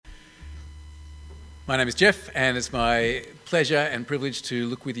My name is Jeff, and it's my pleasure and privilege to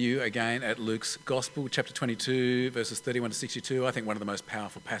look with you again at Luke's Gospel, chapter 22, verses 31 to 62. I think one of the most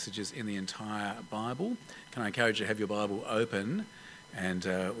powerful passages in the entire Bible. Can I encourage you to have your Bible open, and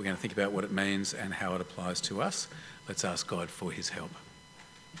we're going to think about what it means and how it applies to us. Let's ask God for his help.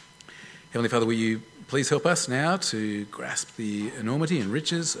 Heavenly Father, will you please help us now to grasp the enormity and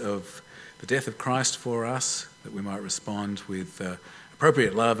riches of the death of Christ for us, that we might respond with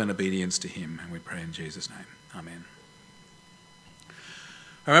appropriate love and obedience to him, and we pray in Jesus' name. Amen.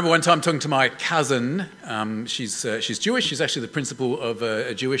 I remember one time talking to my cousin. She's Jewish. She's actually the principal of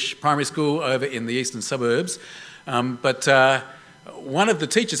a Jewish primary school over in the eastern suburbs. But one of the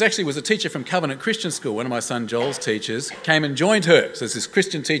teachers, actually was a teacher from Covenant Christian School, one of my son Joel's teachers, came and joined her. So there's this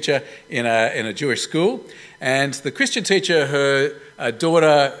Christian teacher in a Jewish school. And the Christian teacher, her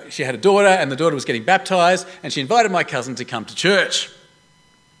daughter, she had a daughter, and the daughter was getting baptised, and she invited my cousin to come to church.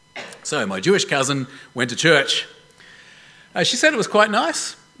 So my Jewish cousin went to church. She said it was quite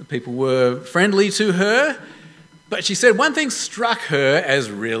nice. The people were friendly to her. But she said one thing struck her as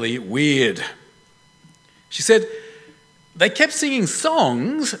really weird. She said they kept singing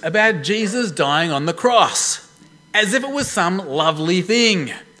songs about Jesus dying on the cross, as if it was some lovely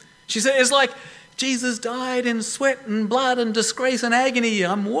thing. She said it's like, Jesus died in sweat and blood and disgrace and agony.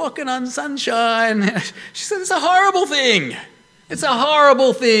 I'm walking on sunshine. She said it's a horrible thing. It's a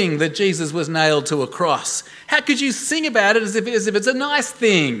horrible thing that Jesus was nailed to a cross. How could you sing about it as if it's a nice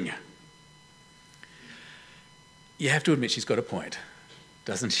thing? You have to admit she's got a point,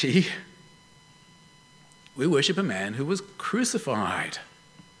 doesn't she? We worship a man who was crucified.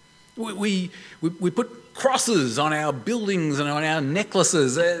 We put crosses on our buildings and on our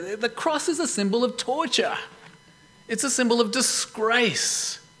necklaces. The cross is a symbol of torture. It's a symbol of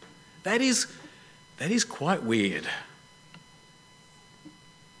disgrace. That is quite weird.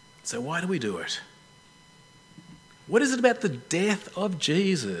 So why do we do it? What is it about the death of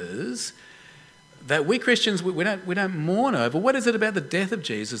Jesus that we Christians, we don't mourn over? What is it about the death of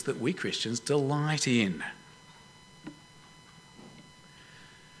Jesus that we Christians delight in?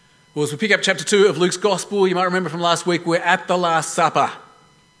 Well, as we pick up chapter 2 of Luke's Gospel, you might remember from last week, we're at the Last Supper.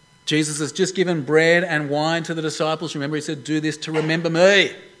 Jesus has just given bread and wine to the disciples. Remember, he said, do this to remember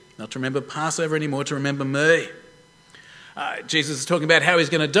me. Not to remember Passover anymore, to remember me. Jesus is talking about how he's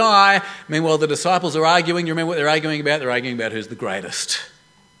going to die. Meanwhile, the disciples are arguing. You remember what they're arguing about? They're arguing about who's the greatest.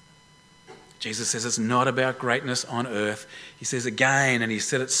 Jesus says it's not about greatness on earth. He says again, and he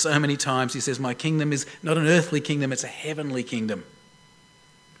said it so many times, he says, my kingdom is not an earthly kingdom, it's a heavenly kingdom.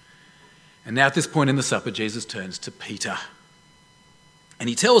 And now at this point in the supper, Jesus turns to Peter. And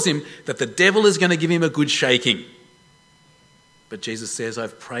he tells him that the devil is going to give him a good shaking. But Jesus says,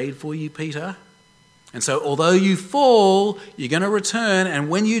 I've prayed for you, Peter. And so although you fall, you're going to return. And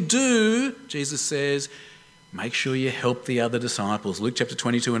when you do, Jesus says, make sure you help the other disciples. Luke chapter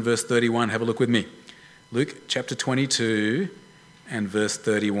 22 and verse 31. Have a look with me. Luke chapter 22 and verse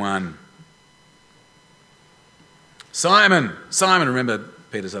 31. Simon, remember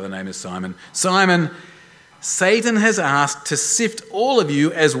Peter's other name is Simon. Simon, Satan has asked to sift all of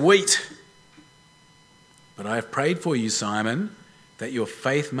you as wheat. But I have prayed for you, Simon, that your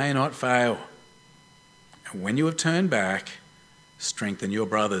faith may not fail. And when you have turned back, strengthen your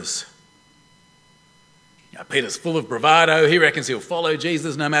brothers. Now, Peter's full of bravado. He reckons he'll follow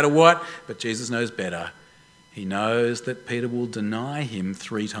Jesus no matter what, but Jesus knows better. He knows that Peter will deny him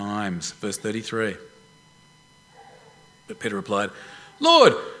 3 times. Verse 33. But Peter replied,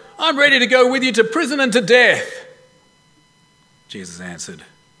 Lord, I'm ready to go with you to prison and to death. Jesus answered,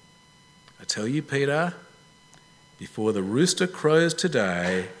 I tell you, Peter, before the rooster crows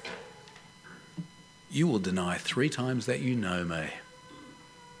today, you will deny 3 times that you know me.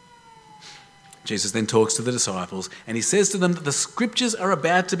 Jesus then talks to the disciples and he says to them that the scriptures are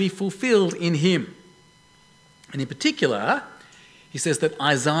about to be fulfilled in him. And in particular, he says that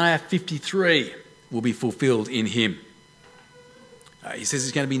Isaiah 53 will be fulfilled in him. He says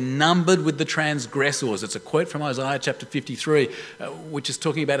he's going to be numbered with the transgressors. It's a quote from Isaiah chapter 53, which is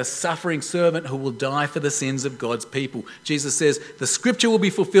talking about a suffering servant who will die for the sins of God's people. Jesus says, the scripture will be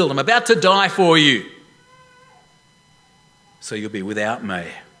fulfilled. I'm about to die for you. So you'll be without me.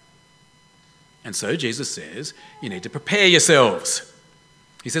 And so Jesus says, you need to prepare yourselves.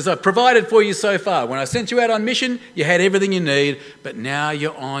 He says, I've provided for you so far. When I sent you out on mission, you had everything you need, but now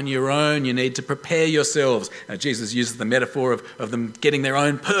you're on your own. You need to prepare yourselves. Now, Jesus uses the metaphor of them getting their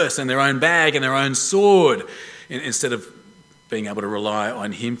own purse and their own bag and their own sword instead of being able to rely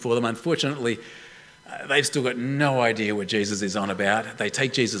on him for them. Unfortunately, they've still got no idea what Jesus is on about. They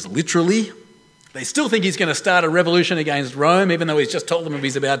take Jesus literally. They still think he's going to start a revolution against Rome, even though he's just told them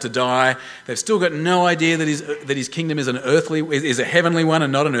he's about to die. They've still got no idea that his kingdom is a heavenly one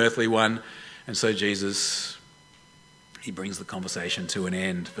and not an earthly one. And so Jesus, he brings the conversation to an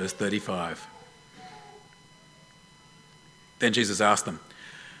end. Verse 35. Then Jesus asked them,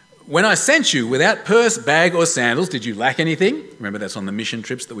 "When I sent you without purse, bag or sandals, did you lack anything?" Remember, that's on the mission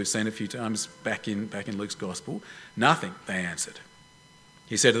trips that we've seen a few times back in Luke's gospel. "Nothing," they answered.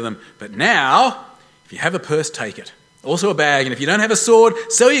 He said to them, "But now, if you have a purse, take it. Also a bag, and if you don't have a sword,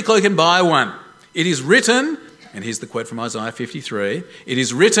 sell your cloak and buy one. It is written," and here's the quote from Isaiah 53, "It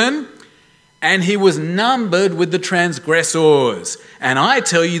is written, and he was numbered with the transgressors. And I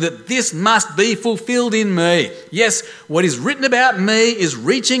tell you that this must be fulfilled in me. Yes, what is written about me is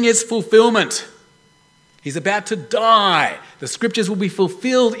reaching its fulfillment." He's about to die. The scriptures will be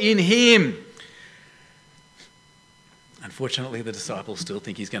fulfilled in him. Unfortunately, the disciples still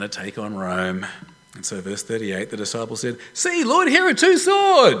think he's going to take on Rome. And so verse 38, the disciples said, "See, Lord, here are 2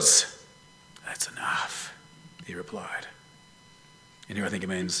 swords." "That's enough," he replied. And here I think it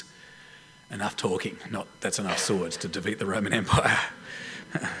means enough talking, not that's enough swords to defeat the Roman Empire.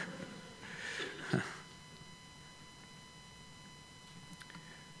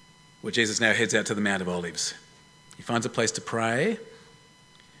 Well, Jesus now heads out to the Mount of Olives. He finds a place to pray.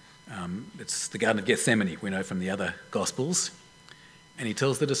 It's the Garden of Gethsemane, we know from the other Gospels. And he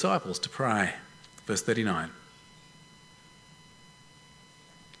tells the disciples to pray. Verse 39.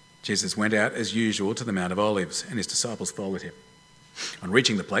 Jesus went out as usual to the Mount of Olives, and his disciples followed him. On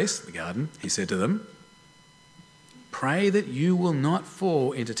reaching the place, the garden, he said to them, "Pray that you will not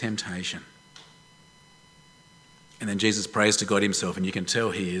fall into temptation." And then Jesus prays to God himself, and you can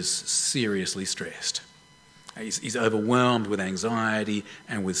tell he is seriously stressed. He's overwhelmed with anxiety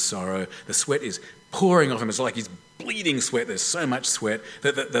and with sorrow. The sweat is pouring off him. It's like he's bleeding sweat. There's so much sweat.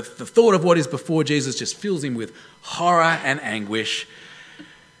 The thought of what is before Jesus just fills him with horror and anguish.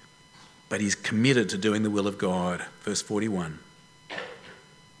 But he's committed to doing the will of God. Verse 41.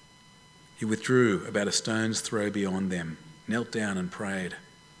 He withdrew about a stone's throw beyond them, knelt down and prayed,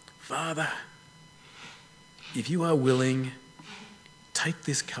 "Father, if you are willing, take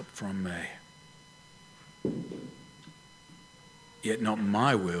this cup from me. Yet not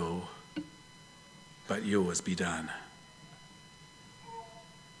my will, but yours be done."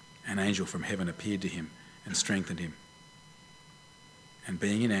 An angel from heaven appeared to him and strengthened him. And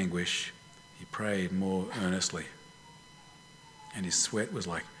being in anguish, he prayed more earnestly. And his sweat was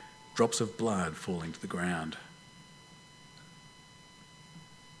like drops of blood falling to the ground.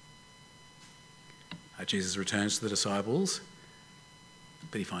 Jesus returns to the disciples,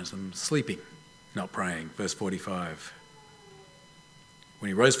 but he finds them sleeping, not praying. Verse 45. When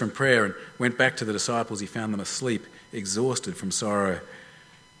he rose from prayer and went back to the disciples, he found them asleep, exhausted from sorrow.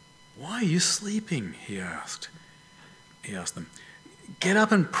 "Why are you sleeping?" he asked. He asked them, "Get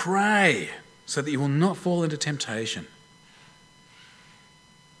up and pray so that you will not fall into temptation."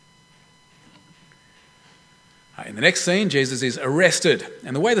 In the next scene, Jesus is arrested.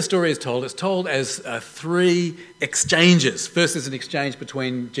 And the way the story is told, it's told as 3 exchanges. First, there's an exchange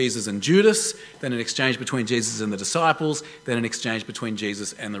between Jesus and Judas, then an exchange between Jesus and the disciples, then an exchange between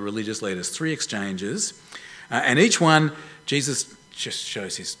Jesus and the religious leaders. 3 exchanges. And each one, Jesus just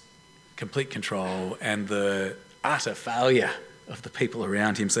shows his complete control and the utter failure of the people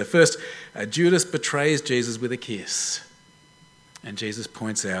around him. So first, Judas betrays Jesus with a kiss. And Jesus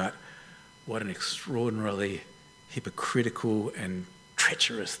points out what an extraordinarily hypocritical and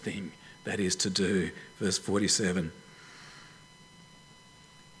treacherous thing that is to do. Verse 47.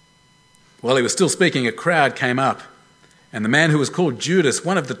 While he was still speaking, a crowd came up, and the man who was called Judas,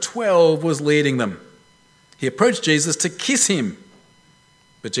 one of the 12, was leading them. He approached Jesus to kiss him.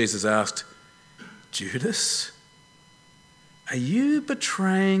 But Jesus asked, "Judas, are you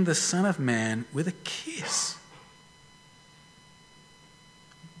betraying the Son of Man with a kiss?"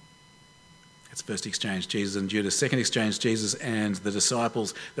 That's first exchange, Jesus and Judas. Second exchange, Jesus and the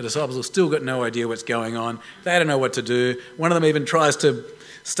disciples. The disciples have still got no idea what's going on. They don't know what to do. One of them even tries to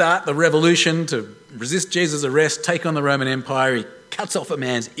start the revolution to resist Jesus' arrest, take on the Roman Empire. He cuts off a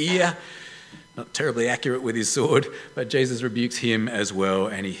man's ear. Not terribly accurate with his sword, but Jesus rebukes him as well,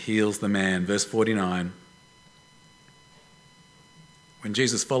 and he heals the man. Verse 49. When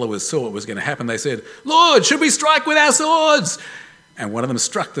Jesus' followers saw what was going to happen, they said, "Lord, should we strike with our swords?" And one of them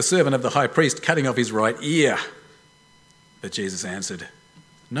struck the servant of the high priest, cutting off his right ear. But Jesus answered,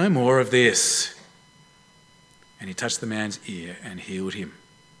 "No more of this." And he touched the man's ear and healed him.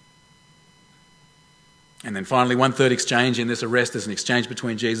 And then finally, one third exchange in this arrest. There's an exchange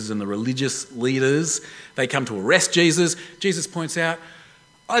between Jesus and the religious leaders. They come to arrest Jesus. Jesus points out,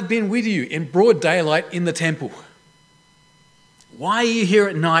 I've been with you in broad daylight in the temple. Why are you here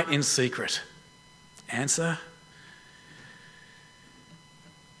at night in secret? Answer: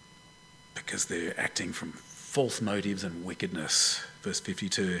 because they're acting from false motives and wickedness. Verse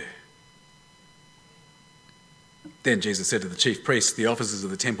 52. Then Jesus said to the chief priests, the officers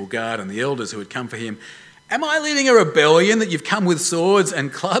of the temple guard, and the elders who had come for him, am I leading a rebellion that you've come with swords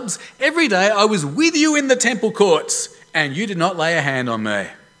and clubs? Every day I was with you in the temple courts, and you did not lay a hand on me.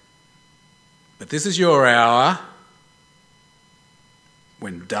 But this is your hour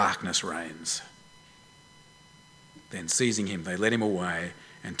when darkness reigns. Then seizing him, they led him away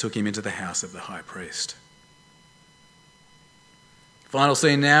and took him into the house of the high priest. Final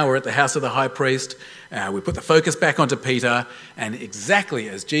scene now, we're at the house of the high priest. We put the focus back onto Peter, and exactly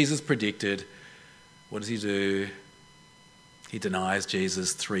as Jesus predicted, what does he do? He denies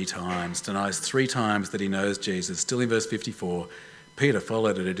Jesus 3 times, denies 3 times that he knows Jesus. Still in verse 54, Peter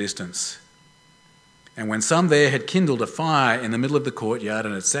followed at a distance. And when some there had kindled a fire in the middle of the courtyard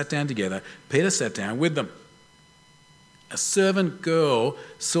and had sat down together, Peter sat down with them. A servant girl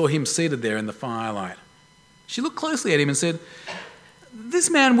saw him seated there in the firelight. She looked closely at him and said, this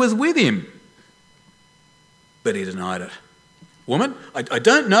man was with him. But he denied it. Woman, I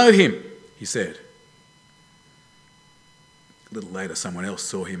don't know him, he said. A little later, someone else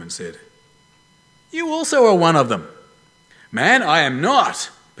saw him and said, you also are one of them. Man, I am not,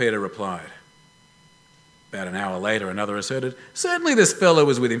 Peter replied. About an hour later, another asserted, certainly this fellow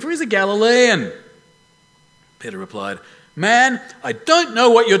was with him, for he's a Galilean. Peter replied, man, I don't know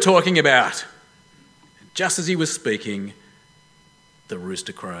what you're talking about. Just as he was speaking, the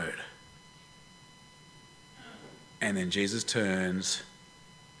rooster crowed. And then Jesus turns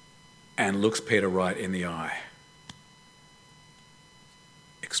and looks Peter right in the eye.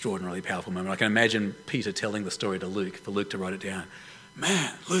 Extraordinarily powerful moment. I can imagine Peter telling the story to Luke, for Luke to write it down.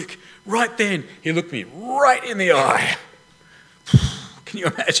 Man, Luke, right then, he looked me right in the eye. Can you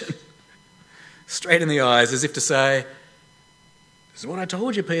imagine? Straight in the eyes, as if to say, this is what I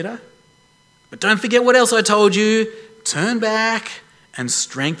told you, Peter. But don't forget what else I told you. Turn back and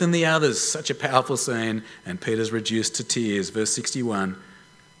strengthen the others. Such a powerful scene, and Peter's reduced to tears. Verse 61,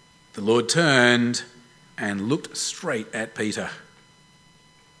 the Lord turned and looked straight at Peter.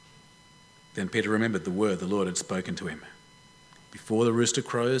 Then Peter remembered the word the Lord had spoken to him. Before the rooster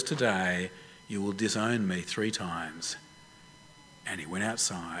crows today, you will disown me 3 times. And he went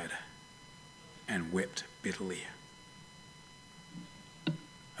outside and wept bitterly.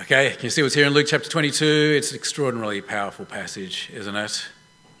 Okay, can you see what's here in Luke chapter 22? It's an extraordinarily powerful passage, isn't it?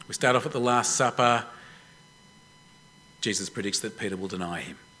 We start off at the Last Supper. Jesus predicts that Peter will deny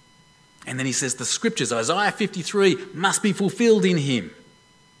him. And then he says the scriptures, Isaiah 53, must be fulfilled in him.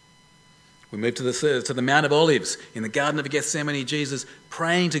 We move to the Mount of Olives. In the Garden of Gethsemane, Jesus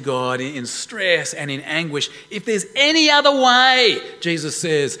praying to God in stress and in anguish. If there's any other way, Jesus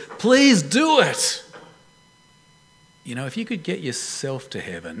says, please do it. You know, if you could get yourself to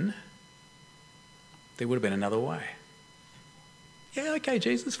heaven, there would have been another way. Yeah, okay,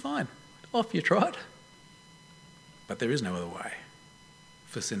 Jesus, fine. Off you trot. But there is no other way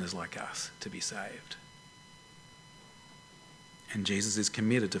for sinners like us to be saved. And Jesus is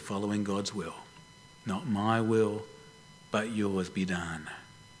committed to following God's will. Not my will, but yours be done.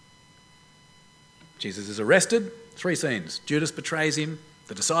 Jesus is arrested. 3 scenes. Judas betrays him.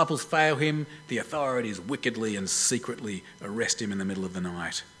 The disciples fail him. The authorities wickedly and secretly arrest him in the middle of the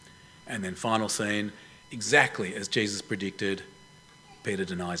night. And then final scene, exactly as Jesus predicted, Peter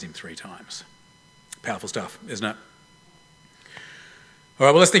denies him 3 times. Powerful stuff, isn't it? All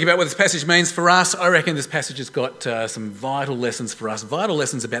right, well, let's think about what this passage means for us. I reckon this passage has got some vital lessons for us, vital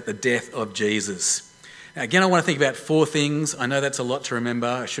lessons about the death of Jesus. Now, again, I want to think about 4 things. I know that's a lot to remember.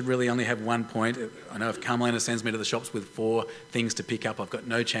 I should really only have 1 point. I know if Carmelina sends me to the shops with 4 things to pick up, I've got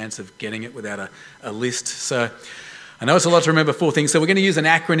no chance of getting it without a list. So I know it's a lot to remember 4 things. So we're going to use an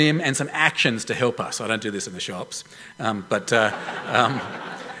acronym and some actions to help us. I don't do this in the shops, but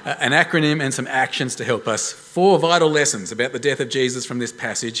an acronym and some actions to help us. 4 vital lessons about the death of Jesus from this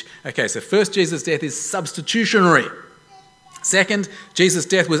passage. Okay, so first, Jesus' death is substitutionary. Second, Jesus'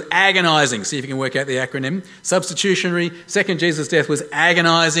 death was agonising. See if you can work out the acronym. Substitutionary. Second, Jesus' death was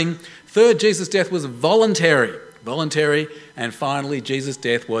agonising. Third, Jesus' death was voluntary. Voluntary. And finally, Jesus'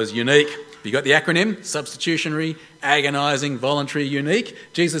 death was unique. Have you got the acronym? Substitutionary, agonising, voluntary, unique.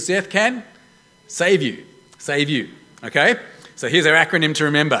 Jesus' death can save you. Save you. Okay? So here's our acronym to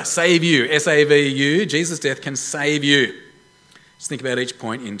remember. Save you. S-A-V-U. Jesus' death can save you. Just think about each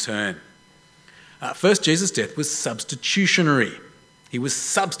point in turn. First, Jesus' death was substitutionary. He was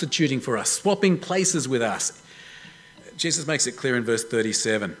substituting for us, swapping places with us. Jesus makes it clear in verse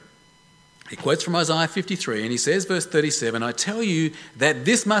 37. He quotes from Isaiah 53 and he says, verse 37, I tell you that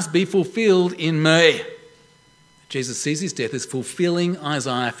this must be fulfilled in me. Jesus sees his death as fulfilling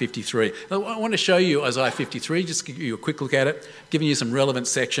Isaiah 53. I want to show you Isaiah 53, just give you a quick look at it, giving you some relevant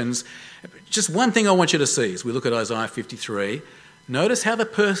sections. Just one thing I want you to see as we look at Isaiah 53. Notice how the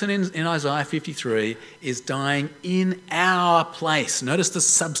person in Isaiah 53 is dying in our place. Notice the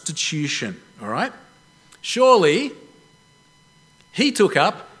substitution, all right? Surely he took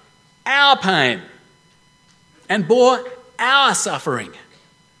up our pain and bore our suffering.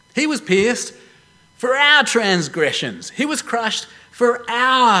 He was pierced for our transgressions. He was crushed for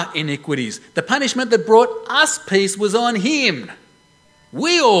our iniquities. The punishment that brought us peace was on him.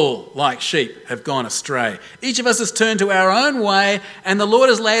 We all, like sheep, have gone astray. Each of us has turned to our own way, and the Lord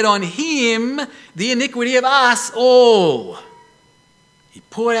has laid on him the iniquity of us all. He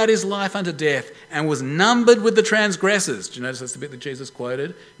poured out his life unto death and was numbered with the transgressors. Do you notice that's the bit that Jesus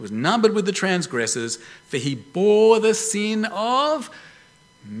quoted? He was numbered with the transgressors, for he bore the sin of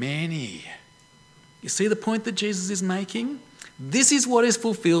many. You see the point that Jesus is making? This is what is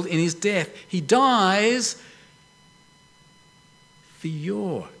fulfilled in his death. He dies for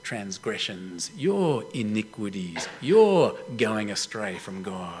your transgressions, your iniquities, your going astray from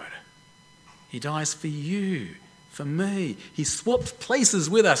God. He dies for you, for me. He swaps places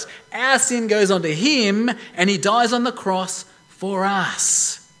with us. Our sin goes onto him and he dies on the cross for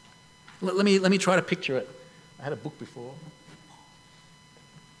us. Let me try to picture it. I had a book before.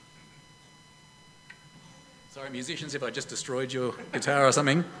 Sorry, musicians, if I just destroyed your guitar or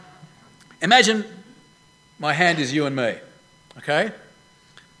something. Imagine my hand is you and me, okay?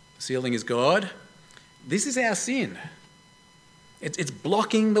 The ceiling is God. This is our sin. It's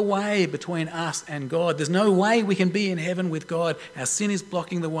blocking the way between us and God. There's no way we can be in heaven with God. Our sin is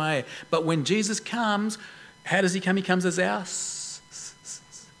blocking the way. But when Jesus comes, how does he come? He comes as our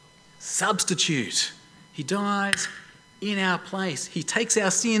substitute. He dies in our place. He takes our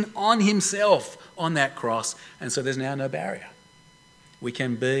sin on himself on that cross, and so there's now no barrier. We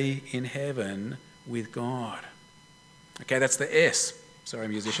can be in heaven with God. Okay, that's the S. Sorry,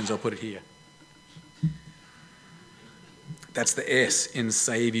 musicians, I'll put it here. That's the S in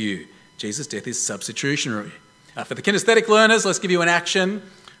save you. Jesus' death is substitutionary. For the kinesthetic learners, let's give you an action.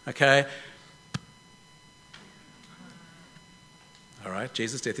 Okay. All right,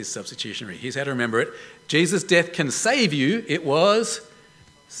 Jesus' death is substitutionary. Here's how to remember it. Jesus' death can save you. It was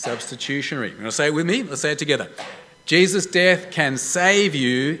substitutionary. You want to say it with me? Let's say it together. Jesus' death can save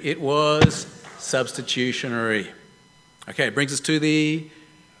you. It was substitutionary. Okay, it brings us to the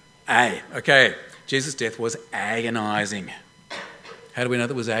A. Okay, Jesus' death was agonising. How do we know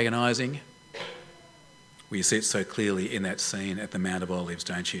that it was agonising? Well, you see it so clearly in that scene at the Mount of Olives,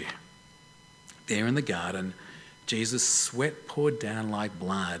 don't you? There in the garden, Jesus' sweat poured down like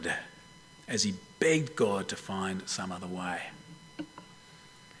blood as he begged God to find some other way.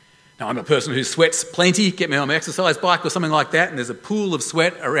 Now, I'm a person who sweats plenty, get me on my exercise bike or something like that, and there's a pool of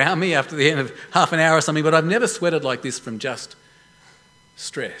sweat around me after the end of half an hour or something, but I've never sweated like this from just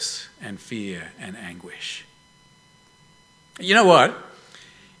stress and fear and anguish. You know what?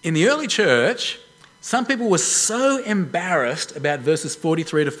 In the early church, some people were so embarrassed about verses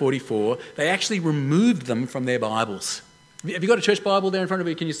 43 to 44, they actually removed them from their Bibles. Have you got a church Bible there in front of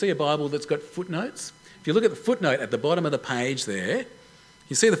you? Can you see a Bible that's got footnotes? If you look at the footnote at the bottom of the page there,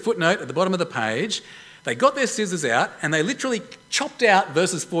 you see the footnote at the bottom of the page, they got their scissors out and they literally chopped out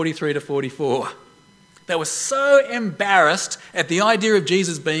verses 43 to 44. They were so embarrassed at the idea of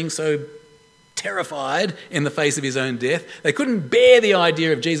Jesus being so terrified in the face of his own death. They couldn't bear the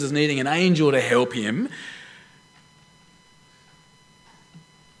idea of Jesus needing an angel to help him.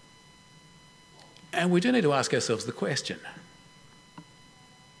 And we do need to ask ourselves the question,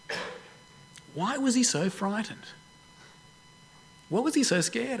 why was he so frightened? What was he so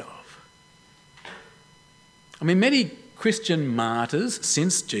scared of? I mean, many Christian martyrs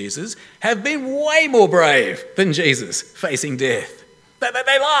since Jesus have been way more brave than Jesus facing death.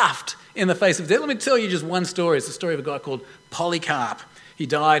 They laughed in the face of death. Let me tell you just one story. It's the story of a guy called Polycarp. He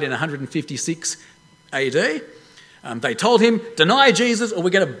died in 156 AD. They told him, deny Jesus or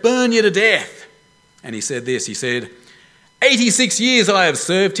we're going to burn you to death. And he said this, he said, 86 years I have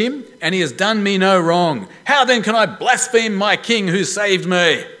served him, and he has done me no wrong. How then can I blaspheme my king who saved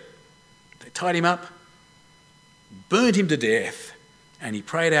me? They tied him up, burned him to death, and he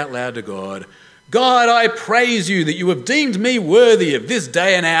prayed out loud to God, God, I praise you that you have deemed me worthy of this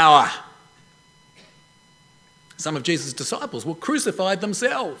day and hour. Some of Jesus' disciples were crucified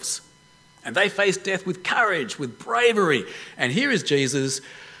themselves, and they faced death with courage, with bravery. And here is Jesus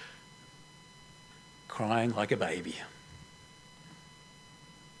crying like a baby.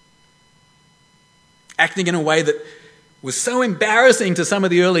 acting in a way that was so embarrassing to some of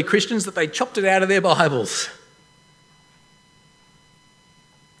the early Christians that they chopped it out of their Bibles.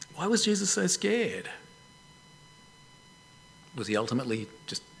 Why was Jesus so scared? Was he ultimately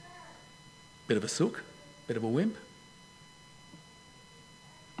just a bit of a sook, a bit of a wimp?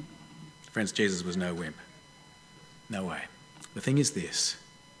 Friends, Jesus was no wimp. No way. The thing is this.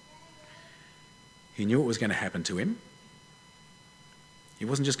 He knew what was going to happen to him. He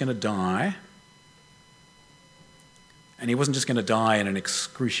wasn't just going to die. And he wasn't just going to die in an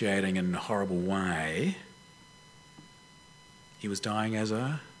excruciating and horrible way. He was dying as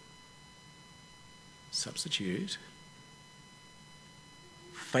a substitute,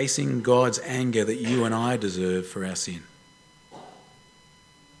 facing God's anger that you and I deserve for our sin.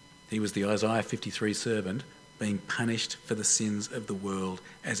 He was the Isaiah 53 servant being punished for the sins of the world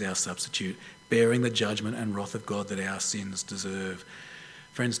as our substitute, bearing the judgment and wrath of God that our sins deserve.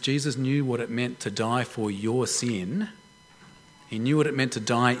 Friends, Jesus knew what it meant to die for your sin. He knew what it meant to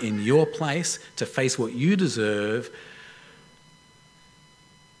die in your place, to face what you deserve,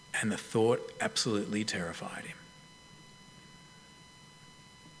 and the thought absolutely terrified him.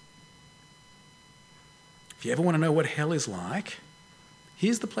 If you ever want to know what hell is like,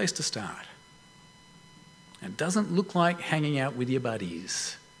 here's the place to start. It doesn't look like hanging out with your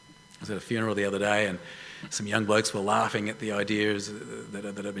buddies. I was at a funeral the other day and some young blokes were laughing at the ideas that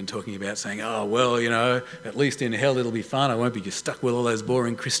I've been talking about, saying, oh, well, at least in hell it'll be fun. I won't be just stuck with all those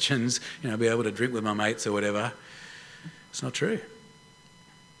boring Christians, be able to drink with my mates or whatever. It's not true.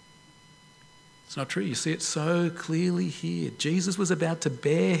 It's not true. You see it so clearly here. Jesus was about to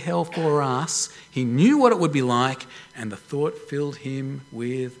bear hell for us. He knew what it would be like, and the thought filled him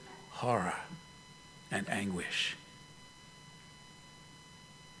with horror and anguish.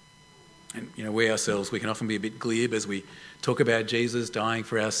 And, we ourselves, we can often be a bit glib as we talk about Jesus dying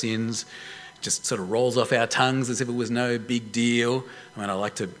for our sins. It just sort of rolls off our tongues as if it was no big deal. I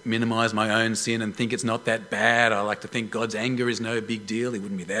like to minimise my own sin and think it's not that bad. I like to think God's anger is no big deal. He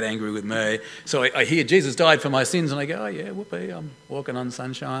wouldn't be that angry with me. So I hear Jesus died for my sins and I go, oh yeah, whoopee, I'm walking on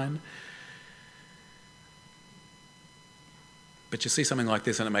sunshine. But you see something like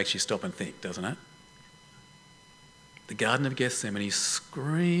this and it makes you stop and think, doesn't it? The Garden of Gethsemane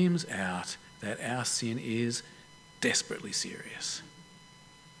screams out that our sin is desperately serious.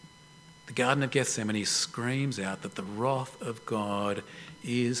 The Garden of Gethsemane screams out that the wrath of God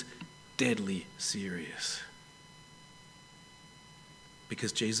is deadly serious.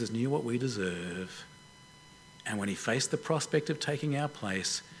 Because Jesus knew what we deserve, and when he faced the prospect of taking our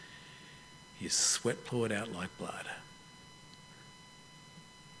place, his sweat poured out like blood.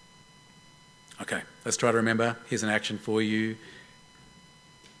 Okay, let's try to remember. Here's an action for you.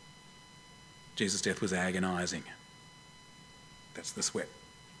 Jesus' death was agonising. That's the sweat.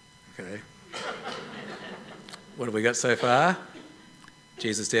 Okay. What have we got so far?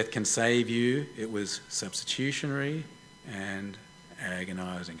 Jesus' death can save you. It was substitutionary and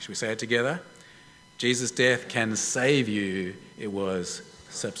agonising. Should we say it together? Jesus' death can save you. It was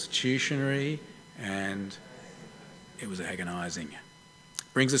substitutionary and it was agonising.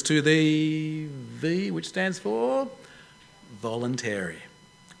 Brings us to the V, which stands for voluntary.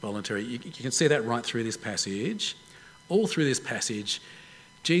 Voluntary. You can see that right through this passage. All through this passage,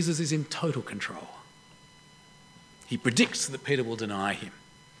 Jesus is in total control. He predicts that Peter will deny him.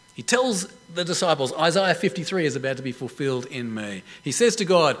 He tells the disciples, Isaiah 53 is about to be fulfilled in me. He says to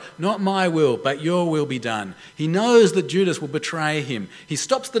God, not my will, but your will be done. He knows that Judas will betray him. He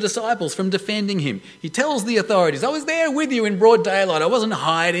stops the disciples from defending him. He tells the authorities, I was there with you in broad daylight. I wasn't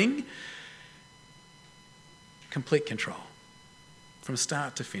hiding. Complete control from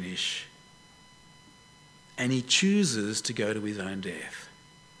start to finish. And he chooses to go to his own death.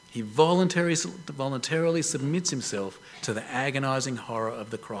 He voluntarily submits himself to the agonising horror of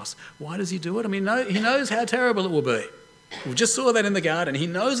the cross. Why does he do it? He knows how terrible it will be. We just saw that in the garden. He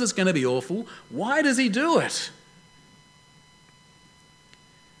knows it's going to be awful. Why does he do it?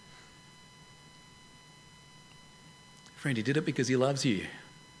 Friend, he did it because he loves you.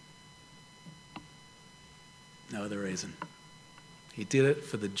 No other reason. He did it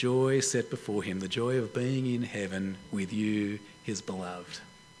for the joy set before him, the joy of being in heaven with you, his beloved.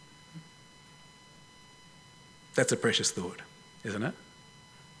 That's a precious thought, isn't it?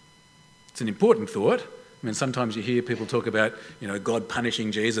 It's an important thought. Sometimes you hear people talk about, God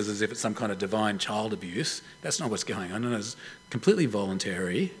punishing Jesus as if it's some kind of divine child abuse. That's not what's going on. It's completely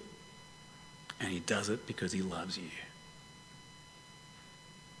voluntary, and he does it because he loves you.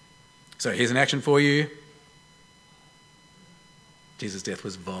 So here's an action for you. Jesus' death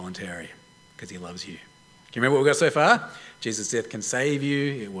was voluntary because he loves you. Do you remember what we got so far? Jesus' death can save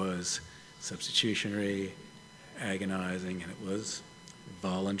you. It was substitutionary, agonising, and it was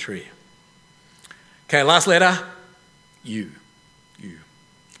voluntary. Okay, last letter, U. U.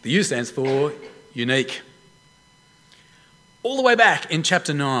 The U stands for unique. All the way back in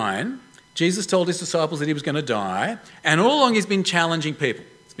chapter 9, Jesus told his disciples that he was going to die, and all along he's been challenging people.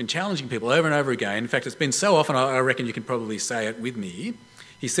 He's been challenging people over and over again. In fact, it's been so often, I reckon you can probably say it with me.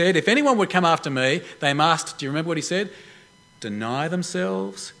 He said, if anyone would come after me, they must, do you remember what he said? Deny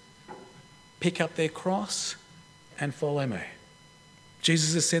themselves, pick up their cross, and follow me.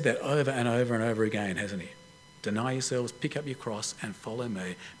 Jesus has said that over and over and over again, hasn't he? Deny yourselves, pick up your cross, and follow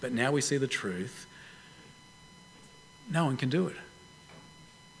me. But now we see the truth. No one can do it.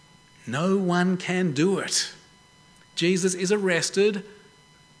 No one can do it. Jesus is arrested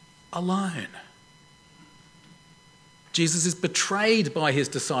alone. Jesus is betrayed by his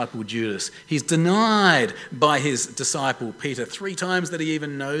disciple Judas. He's denied by his disciple Peter 3 times that he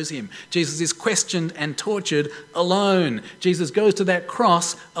even knows him. Jesus is questioned and tortured alone. Jesus goes to that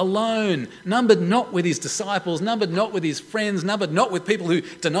cross alone, numbered not with his disciples, numbered not with his friends, numbered not with people who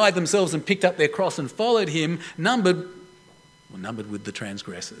denied themselves and picked up their cross and followed him, numbered with the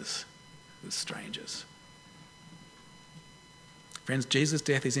transgressors, with strangers. Friends, Jesus'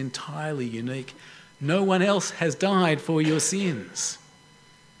 death is entirely unique. No one else has died for your sins.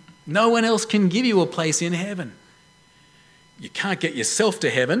 No one else can give you a place in heaven. You can't get yourself to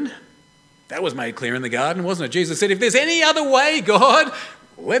heaven. That was made clear in the garden, wasn't it? Jesus said, if there's any other way, God,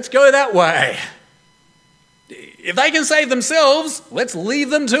 let's go that way. If they can save themselves, let's leave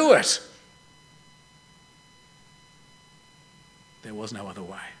them to it. There was no other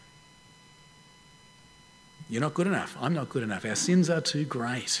way. You're not good enough. I'm not good enough. Our sins are too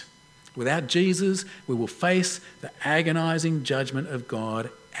great. Without Jesus, we will face the agonising judgment of God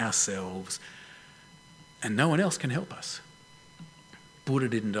ourselves. And no one else can help us. Buddha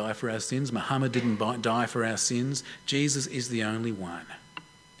didn't die for our sins. Muhammad didn't die for our sins. Jesus is the only one.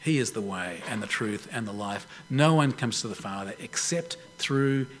 He is the way and the truth and the life. No one comes to the Father except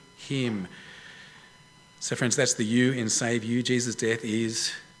through him. So friends, that's the you in save you. Jesus' death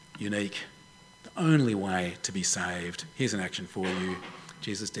is unique. The only way to be saved. Here's an action for you.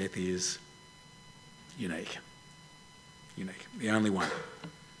 Jesus' death is unique. Unique. The only one.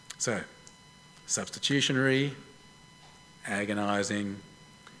 So, substitutionary, agonising,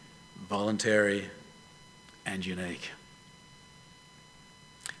 voluntary, and unique.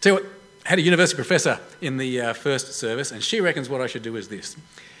 Tell you what, I had a university professor in the first service, and she reckons what I should do is this.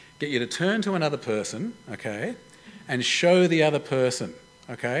 Get you to turn to another person, okay, and show the other person,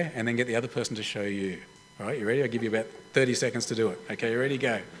 okay, and then get the other person to show you. All right, you ready? I'll give you about 30 seconds to do it. Okay, you ready?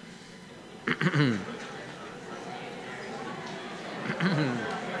 Go.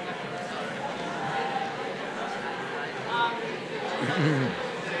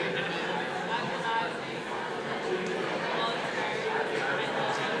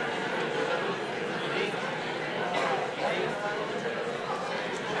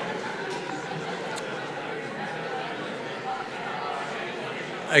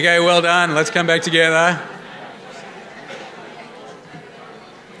 Okay, well done. Let's come back together.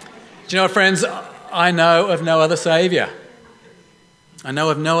 Do you know what, friends? I know of no other saviour. I know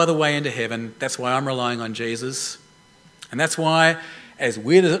of no other way into heaven. That's why I'm relying on Jesus. And that's why, as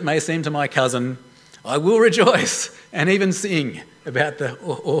weird as it may seem to my cousin, I will rejoice and even sing about the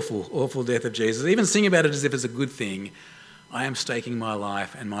awful, awful death of Jesus. Even sing about it as if it's a good thing. I am staking my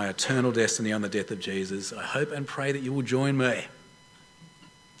life and my eternal destiny on the death of Jesus. I hope and pray that you will join me.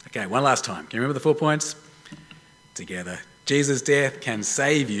 Okay, one last time. Can you remember the 4 points? Together. Jesus' death can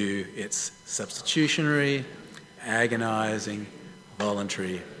save you. It's substitutionary, agonising,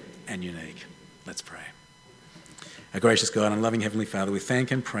 voluntary, and unique. Let's pray. Our gracious God and loving Heavenly Father, we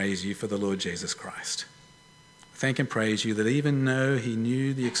thank and praise you for the Lord Jesus Christ. We thank and praise you that even though he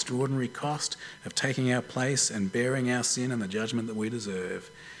knew the extraordinary cost of taking our place and bearing our sin and the judgment that we deserve,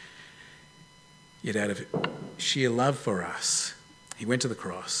 yet out of sheer love for us, he went to the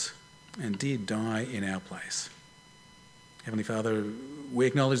cross and did die in our place. Heavenly Father, we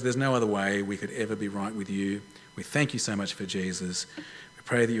acknowledge there's no other way we could ever be right with you. We thank you so much for Jesus. We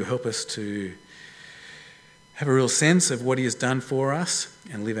pray that you help us to have a real sense of what he has done for us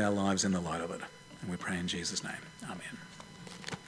and live our lives in the light of it. And we pray in Jesus' name. Amen.